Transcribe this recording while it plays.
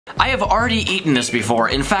I have already eaten this before.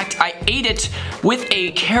 In fact, I ate it with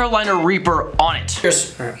a Carolina Reaper on it.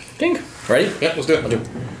 Cheers. All right. Ding. Ready? Yeah, let's do it. I'll do it.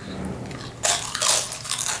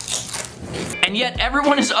 And yet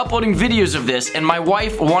everyone is uploading videos of this, and my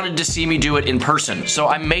wife wanted to see me do it in person. So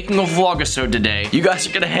I'm making a vlogisode today. You guys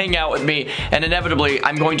are gonna hang out with me, and inevitably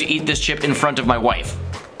I'm going to eat this chip in front of my wife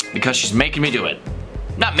because she's making me do it.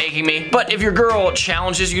 Not making me, but if your girl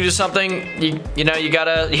challenges you to something, you know, you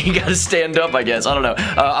gotta stand up, I guess. I don't know.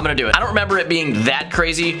 I'm gonna do it. I don't remember it being that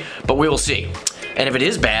crazy, but we will see. And if it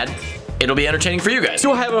is bad, it'll be entertaining for you guys.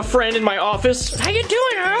 Do I have a friend in my office? How you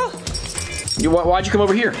doing, Earl? Why'd you come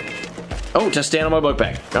over here? Oh, to stand on my book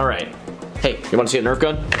bag. All right. Hey, you want to see a Nerf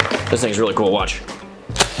gun? This thing's really cool. Watch.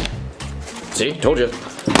 See? Told you.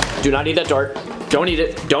 Do not eat that dart. Don't eat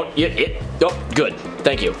it. Don't eat it. Oh, good.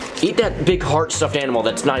 Thank you. Eat that big heart stuffed animal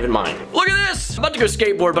that's not even mine. Look at this! I'm about to go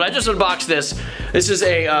skateboard, but I just unboxed this. This is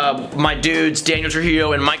my dudes, Daniel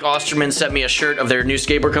Trujillo and Mike Osterman sent me a shirt of their new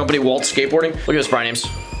skateboard company, Waltz Skateboarding. Look at this, Brian Ames.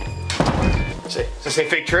 Does it say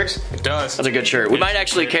fake tricks? It does. That's a good shirt. We might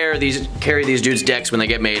actually carry these dudes' decks when they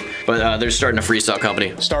get made, but they're starting a freestyle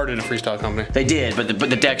company. Started a freestyle company. They did, but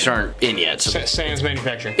the decks aren't in yet. So Sans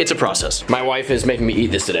manufacturing. it's a process. My wife is making me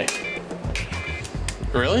eat this today.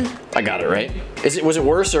 Really? I got it right. Was it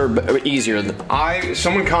worse or easier?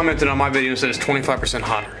 Someone commented on my video and said it's 25%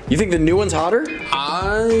 hotter. You think the new one's hotter?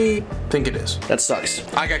 I think it is. That sucks.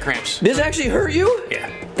 I got cramps. This actually hurt you? Yeah.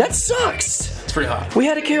 That sucks. It's pretty hot. We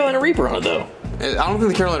had a Carolina Reaper on it though. I don't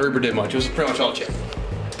think the Carolina Reaper did much. It was pretty much all chip.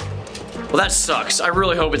 Well, that sucks. I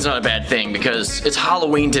really hope it's not a bad thing because it's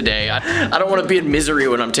Halloween today. I don't want to be in misery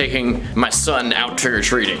when I'm taking my son out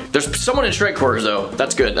trick-or-treating. There's someone in strike quarters though.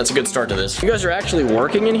 That's good. That's a good start to this. You guys are actually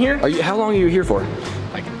working in here? How long are you here for?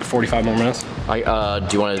 Like 45 more minutes. Do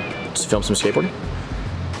you want to film some skateboarding?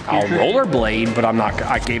 I'll rollerblade, but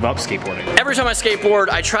I gave up skateboarding. Every time I skateboard,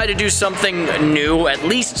 I try to do something new, at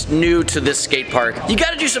least new to this skate park. You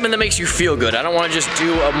gotta do something that makes you feel good. I don't wanna just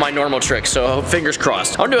do my normal trick, so fingers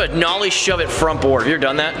crossed. I'm gonna do a nollie shove it front board. Have you ever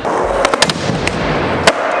done that?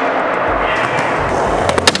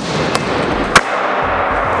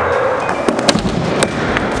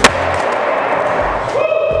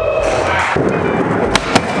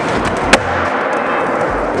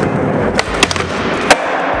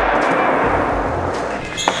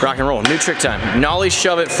 Rock and roll, new trick time. Nollie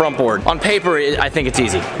shove it front board. On paper, I think it's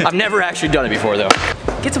easy. I've never actually done it before though.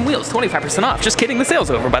 Get some wheels, 25% off. Just kidding, the sale's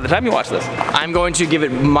over by the time you watch this. I'm going to give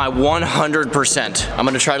it my 100%. I'm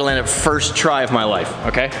gonna try to land it first try of my life,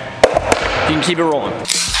 okay? You can keep it rolling. What?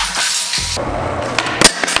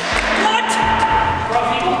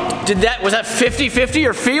 Was that 50-50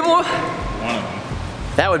 or feeble? One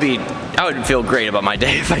of them. I would feel great about my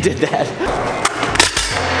day if I did that.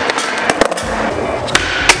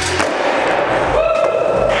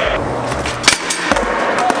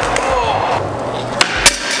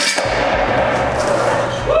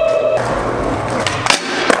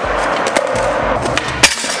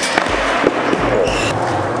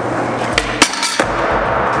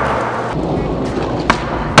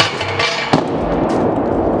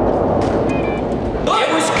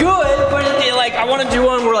 I want to do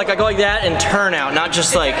one where I go like that and turn out, not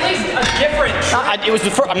just like a different. It was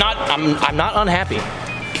before. I'm not unhappy.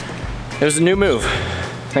 It was a new move.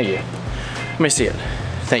 Thank you. Let me see it.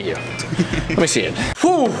 Thank you. Let me see it.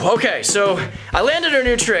 Whew. Okay, so I landed a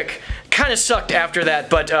new trick. Kind of sucked after that,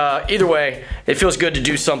 but either way, it feels good to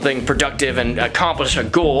do something productive and accomplish a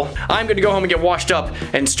goal. I'm gonna go home and get washed up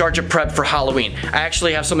and start to prep for Halloween. I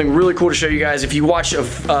actually have something really cool to show you guys. If you watch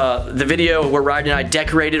the video where Ryden and I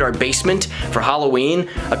decorated our basement for Halloween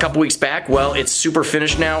a couple weeks back, well, it's super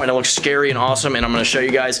finished now and it looks scary and awesome, and I'm gonna show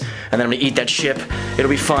you guys, and then I'm gonna eat that chip.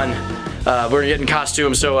 It'll be fun. We're gonna get in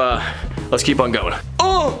costume, so let's keep on going.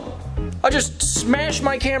 Oh! I just smashed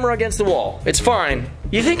my camera against the wall. It's fine.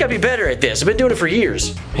 You think I'd be better at this. I've been doing it for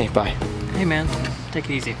years. Hey, bye. Hey man, take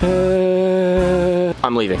it easy.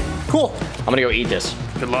 I'm leaving. Cool. I'm gonna go eat this.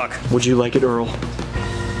 Good luck. Would you like it, Earl?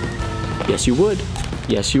 Yes, you would.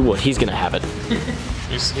 Yes, you would. He's gonna have it.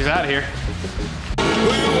 He's out of here.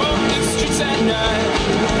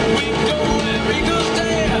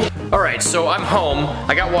 Alright, so I'm home.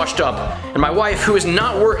 I got washed up. And my wife, who is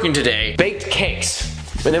not working today, baked cakes.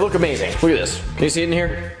 And they look amazing. Look at this. Can you see it in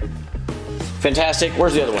here? Fantastic.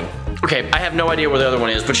 Where's the other one? Okay, I have no idea where the other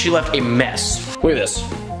one is, but she left a mess. Look at this.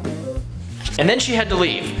 And then she had to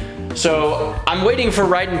leave. So I'm waiting for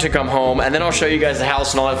Ryden to come home, and then I'll show you guys the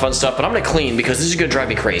house and all that fun stuff, but I'm gonna clean because this is gonna drive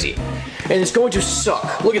me crazy. And it's going to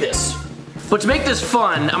suck. Look at this. But to make this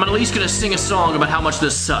fun, I'm at least gonna sing a song about how much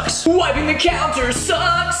this sucks. Wiping the counter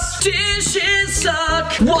sucks. Dishes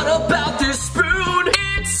suck. What about this spoon?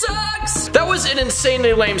 It sucks. was an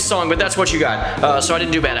insanely lame song, but that's what you got. So I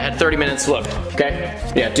didn't do bad. I had 30 minutes left, okay?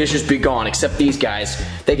 Yeah, dishes be gone, except these guys.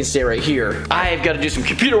 They can stay right here. I've got to do some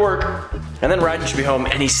computer work, and then Ryden should be home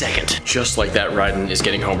any second. Just like that, Ryden is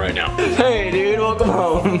getting home right now. Hey, dude, welcome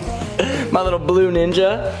home. My little blue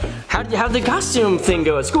ninja. How'd the costume thing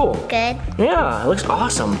go at school? Good. Yeah, it looks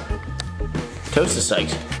awesome. Toast is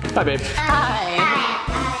psyched. Hi, babe. Hi.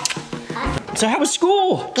 So how was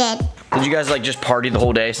school? Good. Did you guys like just party the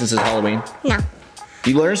whole day since it's Halloween? No.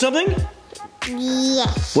 You learn something?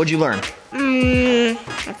 Yes. What'd you learn? I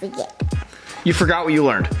forget. You forgot what you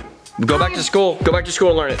learned. Go back to school. Go back to school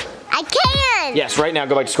and learn it. I can. Yes, right now,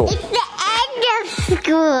 go back to school. It's the end of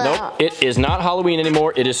school. Nope, it is not Halloween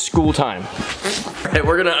anymore. It is school time. Hey,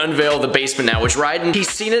 we're gonna unveil the basement now, which Ryden, he's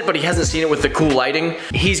seen it, but he hasn't seen it with the cool lighting.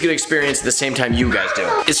 He's gonna experience it the same time you guys do.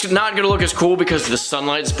 It's not gonna look as cool because the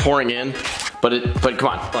sunlight is pouring in, but come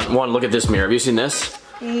on. One, look at this mirror. Have you seen this?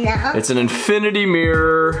 No. It's an infinity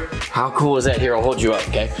mirror. How cool is that? Here, I'll hold you up,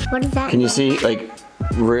 okay? What is that? Can you see, like,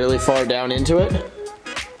 really far down into it?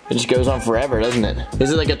 It just goes on forever, doesn't it?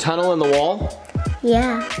 Is it like a tunnel in the wall?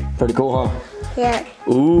 Yeah. Pretty cool, huh? Yeah.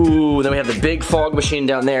 Ooh, then we have the big fog machine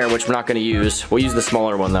down there, which we're not gonna use. We'll use the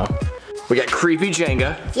smaller one though. We got creepy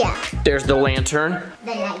Jenga. Yeah. There's the lantern.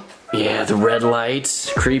 The light. Yeah, the red lights.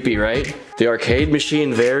 Creepy, right? The arcade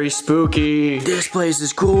machine, very spooky. This place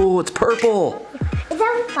is cool, it's purple. Is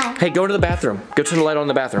that fun? Hey, go to the bathroom. Go turn the light on in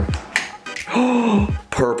the bathroom.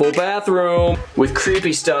 Purple bathroom with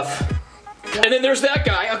creepy stuff. And then there's that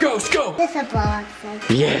guy, a ghost, go. This is a blow-up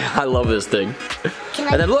thing. Yeah, I love this thing. Can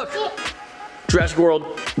I And then look. see it? Jurassic World,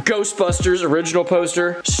 Ghostbusters, original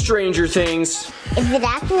poster, Stranger Things. Is it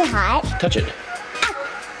actually hot? Touch it.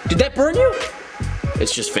 Did that burn you?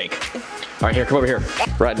 It's just fake. All right, here, come over here.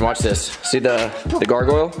 Ryden, watch this. See the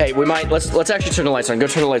gargoyle? Hey, we might, let's actually turn the lights on. Go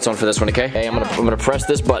turn the lights on for this one, okay? Hey, I'm gonna press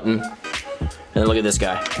this button, and then look at this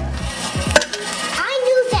guy. I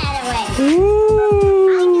knew that already.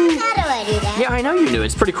 Ooh. I knew that already. Dad. Yeah, I know you knew.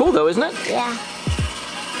 It's pretty cool though, isn't it? Yeah.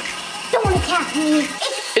 Don't attack me.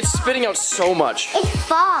 It's spitting out so much. It's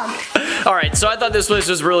fog. All right, so I thought this place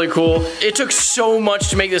was really cool. It took so much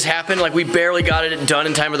to make this happen. Like, we barely got it done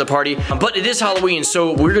in time for the party. But it is Halloween,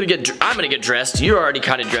 so I'm gonna get dressed. You're already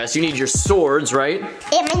kind of dressed. You need your swords, right?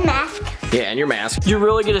 And my mask. Yeah, and your mask. You're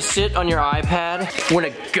really gonna sit on your iPad when a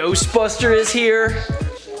Ghostbuster is here?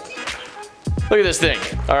 Look at this thing.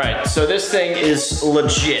 All right, so this thing is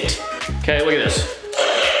legit. Okay, look at this.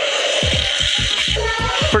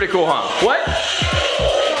 Pretty cool, huh? What?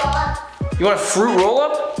 You want a fruit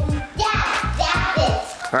roll-up? Yeah, that's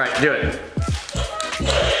it. All right, do it.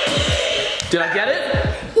 Did I get it?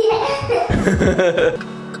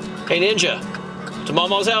 Hey, Ninja. To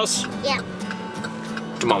Momo's house? Yeah.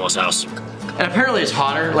 To Momo's house. And apparently it's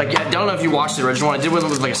hotter. Like, I don't know if you watched the original one. I did one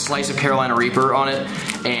with like a slice of Carolina Reaper on it,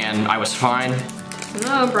 and I was fine.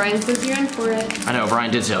 No, Brian says you're in for it. I know, Brian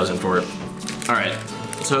did say I was in for it. All right.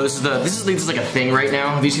 So this is like a thing right now.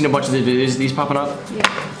 Have you seen a bunch of the videos of these popping up?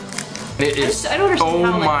 Yeah. It is. I don't understand Oh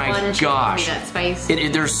how, like, my one chip gosh! can be that spicy.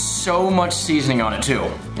 There's so much seasoning on it too.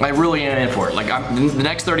 I really am in for it. Like, the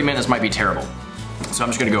next 30 minutes might be terrible, so I'm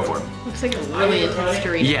just gonna go for it. Looks like a really intense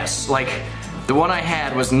Dorito. Yes, like the one I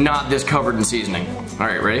had was not this covered in seasoning. All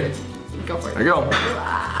right, ready? Go for it. There you go.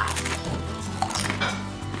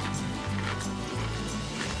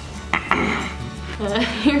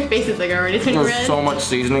 Your face is like already like There's red. so much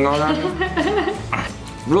seasoning on that.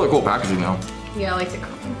 Really cool packaging though. Yeah, I like the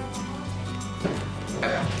color.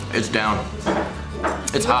 It's down.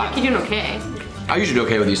 It's hot. You're doing okay. I usually do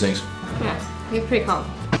okay with these things, Yeah, you're pretty calm.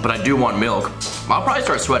 but I do want milk. I'll probably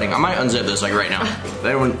start sweating. I might unzip this like right now.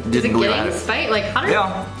 Everyone Is it didn't believe I had getting it. spicy? Like hotter?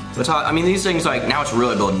 Yeah, it's hot. I mean, these things like now it's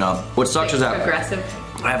really building up. What sucks is that Aggressive.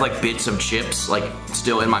 I have like bits of chips like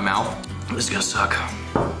still in my mouth. This is gonna suck.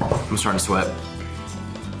 I'm starting to sweat.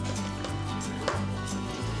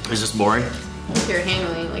 Is this boring? You're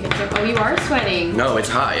handling like it's oh, you are sweating. No, it's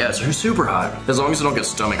hot. Yeah, it's super hot. As long as I don't get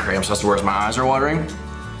stomach cramps, that's the worst. My eyes are watering.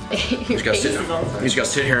 Your You just face is all you just gotta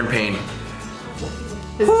sit here in pain.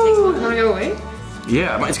 Does it take so long to go away?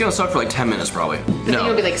 Yeah, it's gonna suck for like 10 minutes probably. Then you'll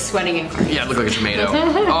No. be like sweating and crying. Yeah, I look like a tomato.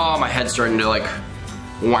 Oh, my head's starting to like,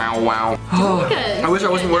 wow. Oh, I wish I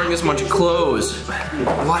wasn't wearing this much clothes.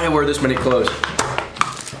 Why'd I wear this many clothes?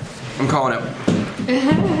 I'm calling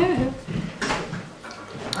it.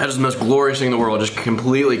 That is the most glorious thing in the world. Just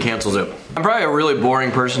completely cancels it. I'm probably a really boring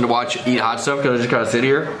person to watch eat hot stuff because I just gotta sit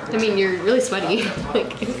here. I mean, you're really sweaty.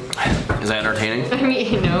 Like, Is that entertaining? I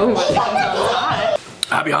mean, no, but it sounds hot.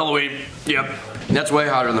 Happy Halloween. Yep. That's way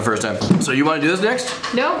hotter than the first time. So you want to do this next?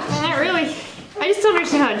 No, not really. I just don't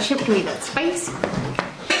understand how a chip can be that spicy.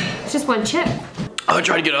 It's just one chip. I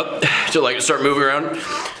tried to get up to like start moving around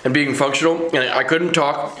and being functional, and I couldn't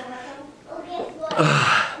talk.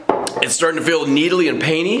 It's starting to feel needly and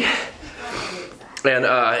painy, and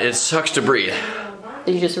it sucks to breathe.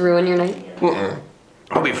 Did you just ruin your night?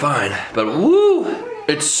 I'll be fine, but woo,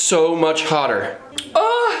 it's so much hotter.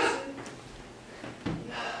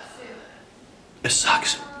 It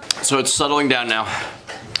sucks. So it's settling down now.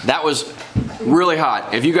 That was really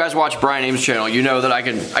hot. If you guys watch Brian Ames' channel, you know that I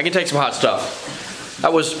can take some hot stuff.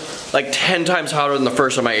 That was like 10 times hotter than the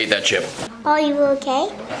first time I ate that chip. Are you okay?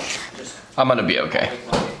 I'm gonna be okay.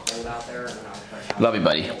 Love you,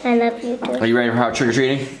 buddy. I love you too. Are you ready for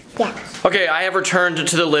trick-or-treating? Yeah. Okay, I have returned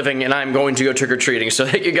to the living and I'm going to go trick-or-treating. So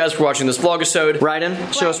thank you guys for watching this Vlogisode.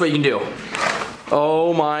 Ryden, show us what you can do.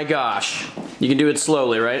 Oh my gosh. You can do it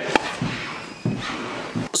slowly, right?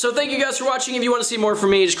 So thank you guys for watching. If you want to see more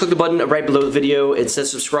from me, just click the button right below the video. It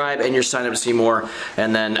says subscribe and you're signed up to see more.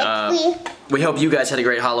 And then we hope you guys had a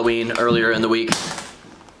great Halloween earlier in the week.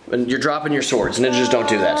 And you're dropping your swords. Ninjas don't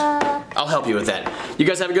do that. I'll help you with that. You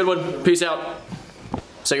guys have a good one. Peace out.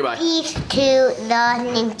 Say goodbye. Peace to the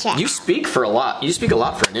ninja. You speak for a lot. You speak a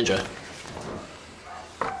lot for a ninja.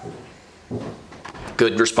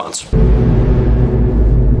 Good response.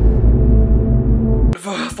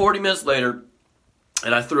 40 minutes later,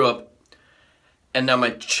 and I threw up, and now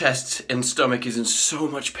my chest and stomach is in so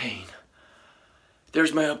much pain.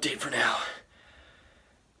 There's my update for now.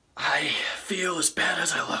 I feel as bad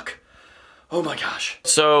as I look. Oh my gosh.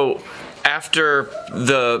 So, after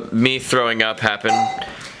me throwing up happened,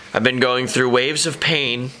 I've been going through waves of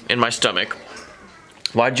pain in my stomach.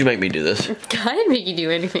 Why'd you make me do this? I didn't make you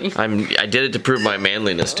do anything. I did it to prove my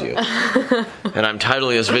manliness to you. And I'm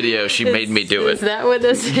titling this video, She Made Me Do It. Is that what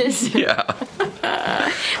this is? Yeah.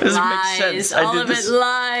 This Lies. makes sense. All of it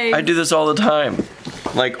lies. I do this all the time.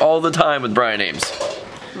 Like, all the time with Brian Ames.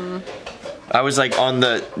 I was like on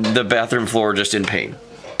the bathroom floor just in pain.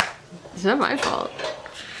 It's not my fault.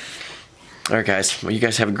 Alright guys, well you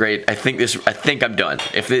guys have a great, I think I'm done.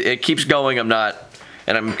 If it keeps going, I'm not.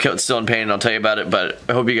 And I'm still in pain and I'll tell you about it, but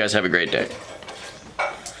I hope you guys have a great day.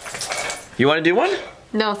 You want to do one?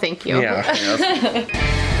 No, thank you. Yeah.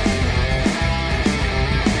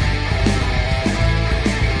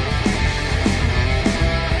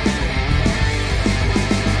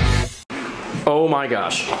 Oh my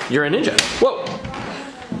gosh, you're a ninja. Whoa.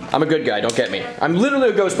 I'm a good guy, don't get me. I'm literally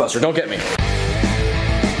a Ghostbuster, don't get me.